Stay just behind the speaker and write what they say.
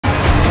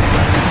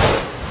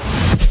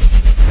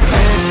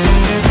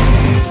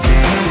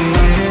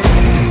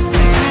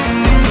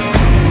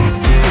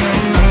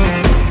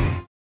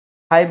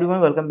Hi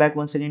everyone, welcome back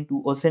once again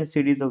to OSINT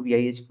series of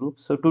VIH group.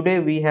 So today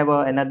we have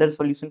another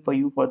solution for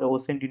you for the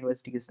OSINT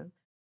investigation.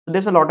 So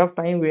there's a lot of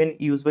time when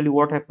usually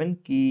what happen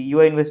ki you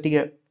are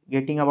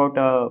investigating about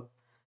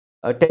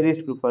a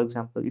terrorist group, for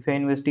example. If you're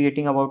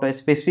investigating about a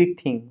specific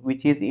thing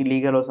which is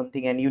illegal or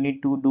something and you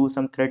need to do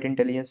some threat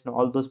intelligence and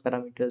all those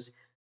parameters.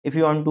 If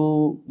you want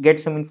to get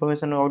some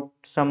information about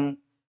some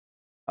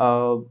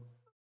uh,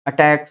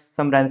 attacks,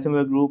 some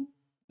ransomware group,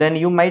 then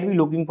you might be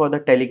looking for the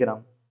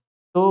Telegram.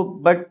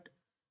 But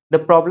the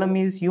problem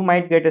is you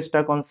might get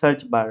stuck on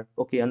search bar.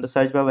 Okay, on the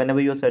search bar,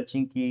 whenever you're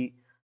searching key,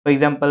 for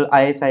example,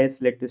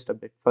 ISIS latest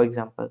update, for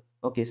example.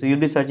 Okay, so you'll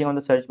be searching on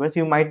the search bar.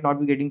 So you might not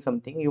be getting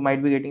something. You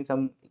might be getting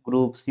some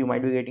groups. You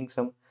might be getting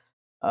some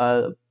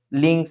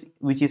links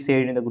which is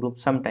shared in the group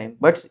sometime.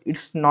 But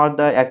it's not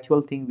the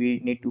actual thing we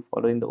need to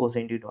follow in the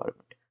OSINT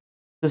environment.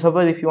 So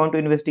suppose if you want to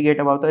investigate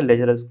about the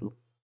Lazarus group,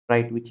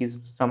 right, which is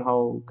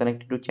somehow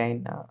connected to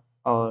China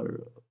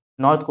or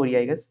North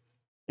Korea, I guess.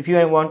 If you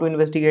want to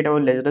investigate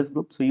about Lazarus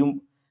group, so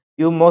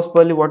you most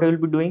probably what you will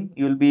be doing,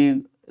 you will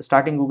be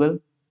starting Google,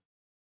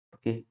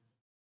 okay,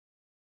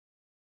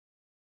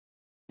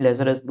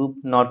 Lazarus group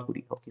North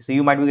Korea. Okay, so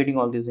you might be getting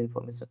all this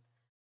information.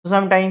 So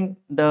sometime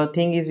the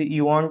thing is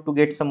you want to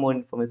get some more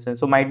information,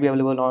 so might be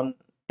available on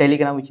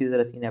Telegram, which is a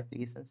Russian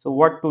application. So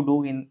what to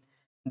do in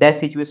that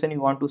situation?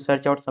 You want to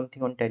search out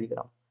something on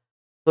Telegram.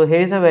 So here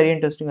is a very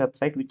interesting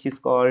website which is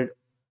called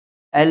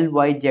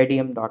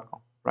lyjdm.com,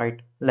 right?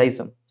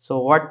 Lysum. So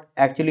what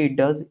actually it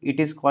does, it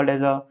is called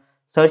as a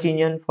search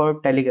engine for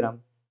Telegram.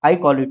 I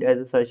call it as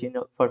a search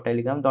engine for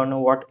Telegram. Don't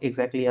know what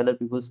exactly other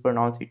people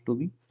pronounce it to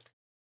be.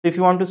 So if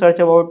you want to search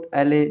about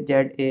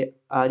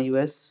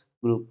LAZARUS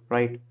group,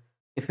 right?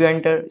 If you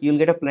enter, you'll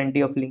get a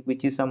plenty of link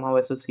which is somehow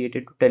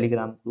associated to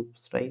Telegram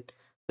groups, right?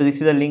 So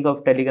this is a link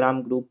of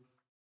Telegram group.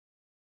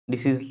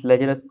 This is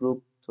Lazarus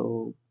group.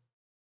 So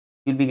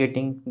you'll be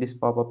getting this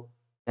pop-up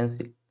and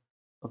see.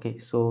 Okay,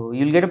 so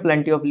you'll get a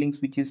plenty of links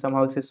which is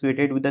somehow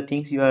associated with the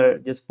things you are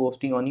just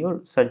posting on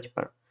your search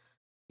bar.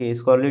 Okay,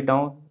 scroll it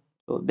down.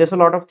 So there's a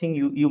lot of things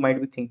you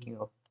might be thinking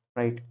of,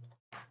 right?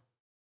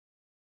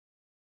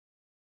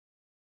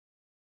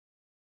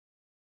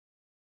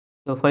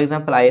 So for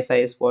example,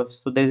 ISIS watch.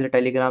 So there is a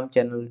Telegram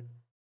channel,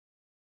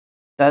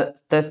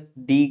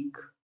 Tasdeek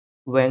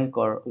Wank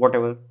or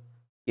whatever.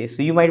 Okay,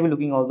 so you might be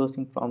looking all those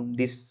things from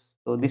this.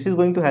 So this is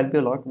going to help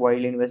you a lot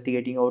while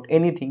investigating out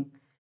anything.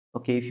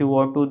 Okay, if you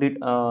want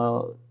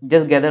to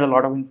just gather a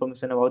lot of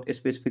information about a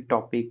specific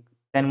topic,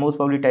 then most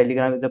probably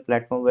Telegram is the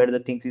platform where the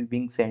things is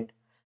being sent.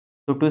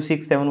 So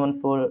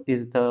 26714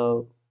 is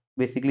the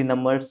basically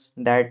numbers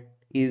that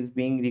is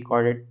being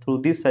recorded through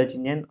this search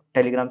engine,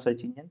 Telegram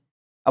search engine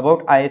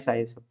about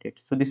ISIS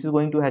updates. So this is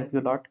going to help you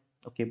a lot.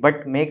 Okay,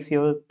 but make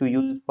sure to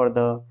use for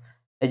the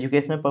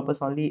educational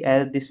purpose only,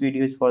 as this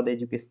video is for the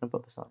educational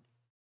purpose only.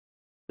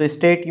 So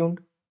stay tuned.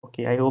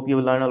 Okay, I hope you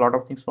will learn a lot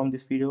of things from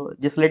this video.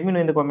 Just let me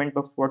know in the comment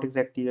box what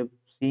exactly you have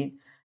seen,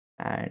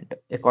 and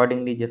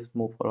accordingly just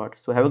move forward.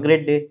 So have a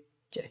great day.